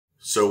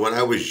So when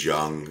I was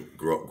young,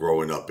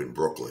 growing up in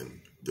Brooklyn,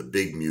 the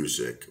big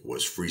music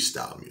was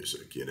freestyle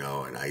music, and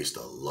I used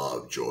to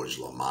love George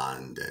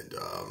Lamond and,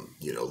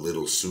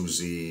 Little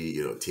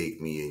Susie, Take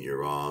Me in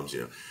Your Arms,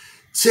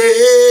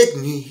 take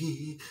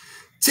me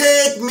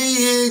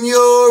in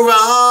your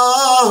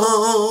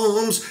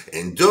arms,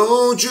 and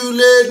don't you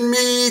let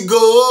me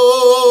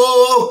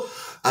go.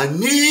 I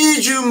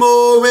need you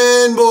more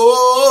and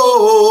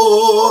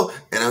more.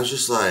 And I was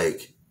just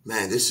like,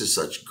 man, this is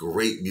such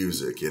great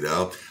music,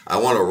 I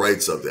want to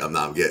write something.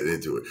 I'm getting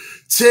into it.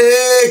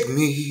 Take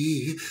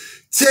me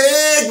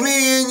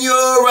in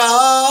your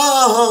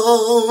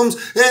arms,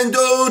 and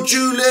don't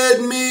you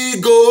let me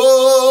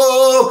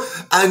go.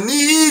 I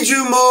need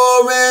you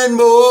more and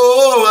more.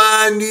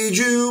 I need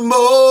you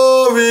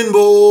more and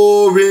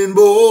more and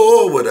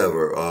more.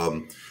 Whatever.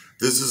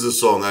 This is a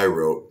song I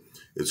wrote.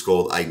 It's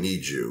called I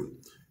Need You.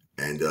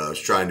 And I was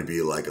trying to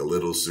be like a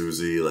Little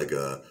Susie, like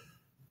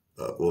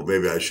well,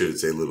 maybe I shouldn't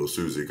say Little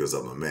Susie because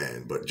I'm a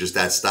man, but just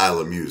that style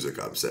of music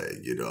I'm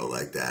saying,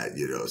 like that,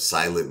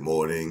 Silent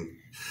Morning.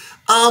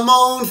 I'm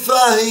on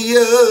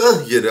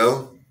fire,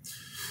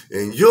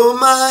 and you're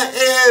my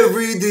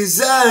every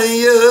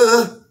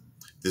desire.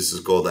 This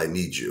is called I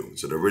Need You.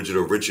 It's an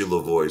original Richie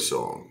LaVoy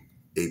song,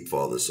 Ape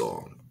Father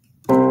song.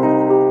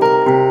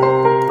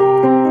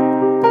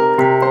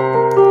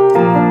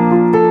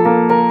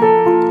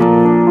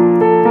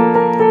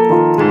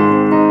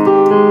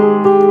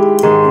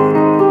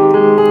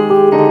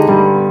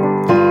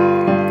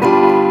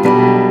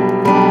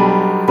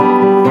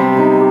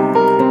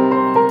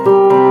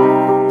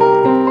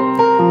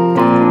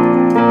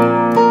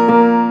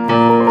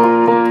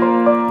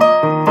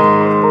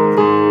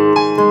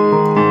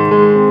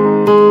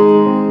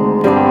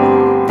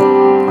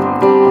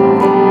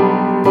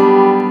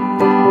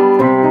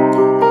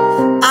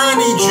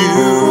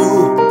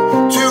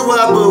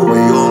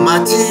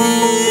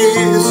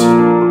 Tears,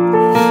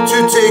 to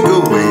take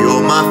away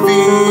all my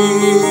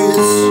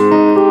fears,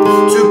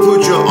 to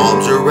put your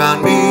arms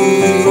around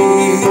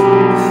me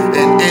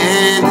and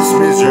end this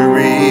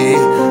misery.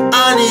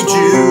 I need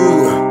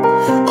you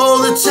all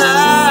the time,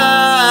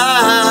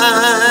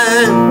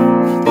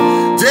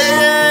 day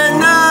and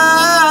night,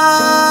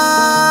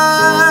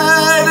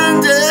 and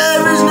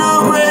there is no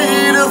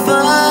greater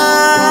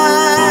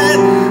fight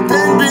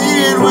than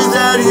being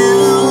without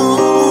you.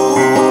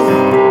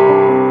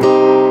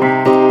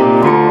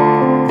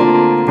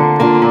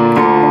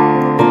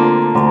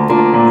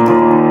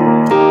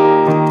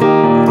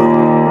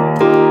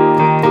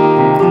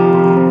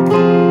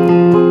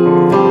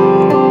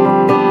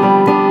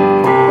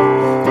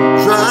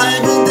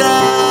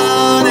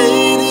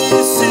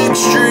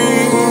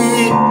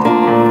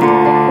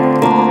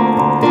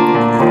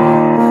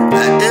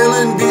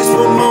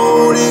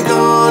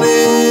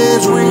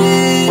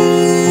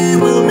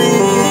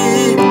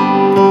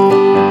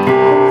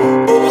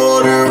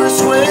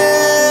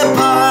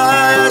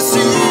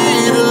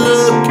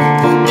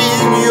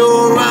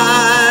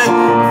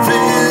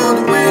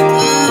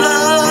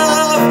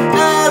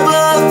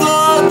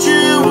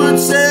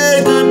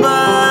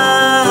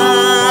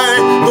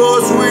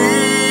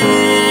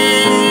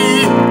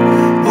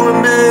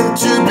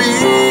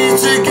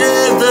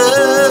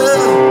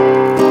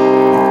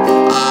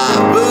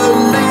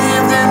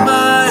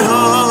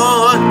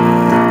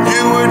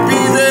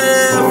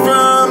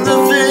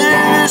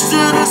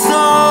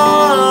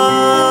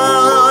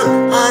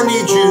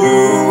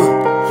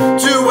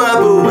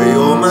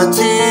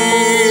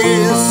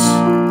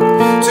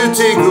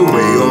 Take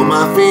away all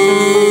my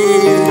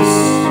fears,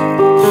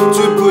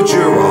 to put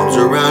your arms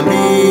around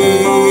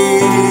me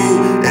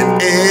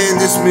and end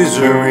this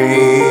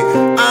misery.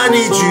 I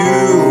need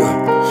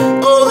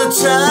you all the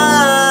time,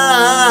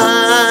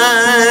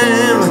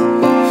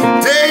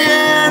 day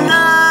and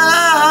night.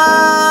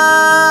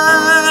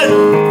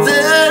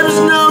 There is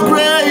no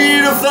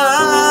greater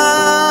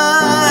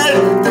fight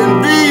than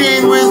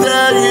being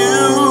without you.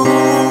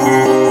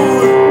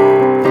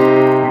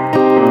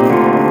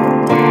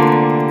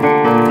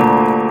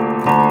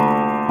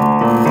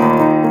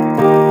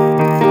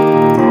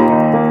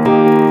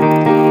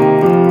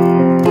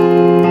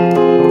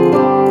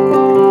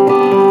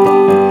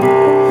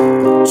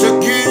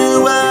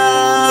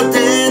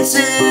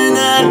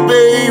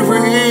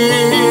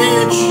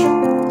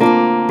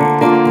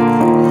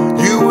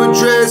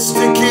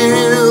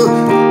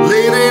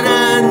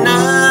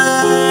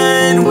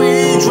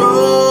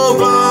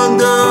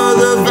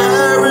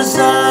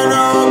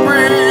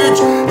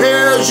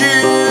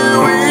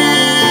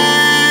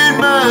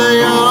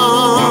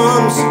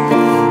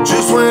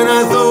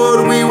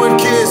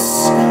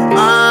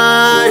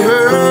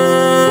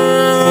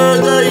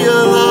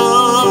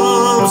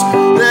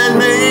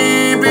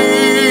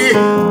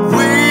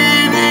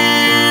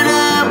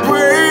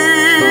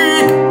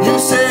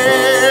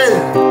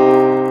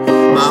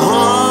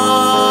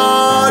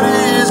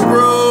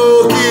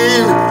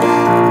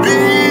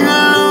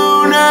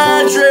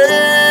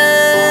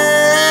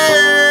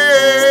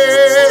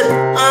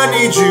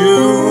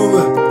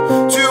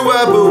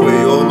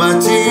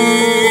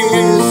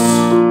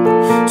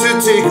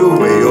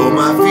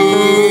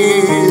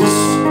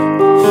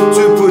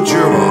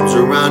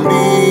 arms around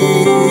me.